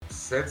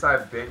Since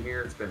I've been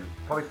here, it's been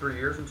probably 3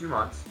 years and 2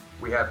 months.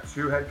 We have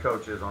 2 head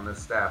coaches on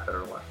this staff that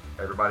are left.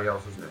 Everybody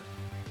else is new.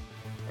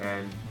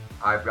 And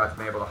I've got to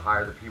be able to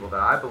hire the people that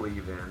I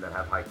believe in, that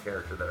have high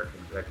character, that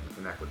can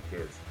connect with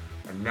kids.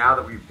 And now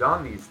that we've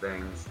done these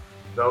things,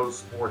 those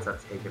sports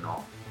have taken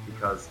off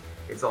because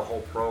it's a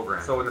whole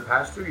program. So in the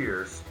past 2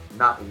 years,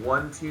 not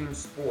one team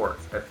sport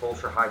at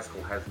Fulshire High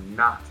School has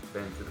not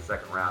been to the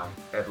second round,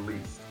 at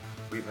least.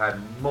 We've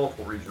had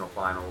multiple regional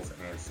finals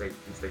and state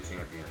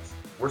champions.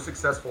 We're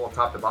successful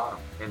top to bottom,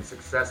 and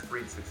success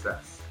breeds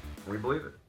success. We believe it.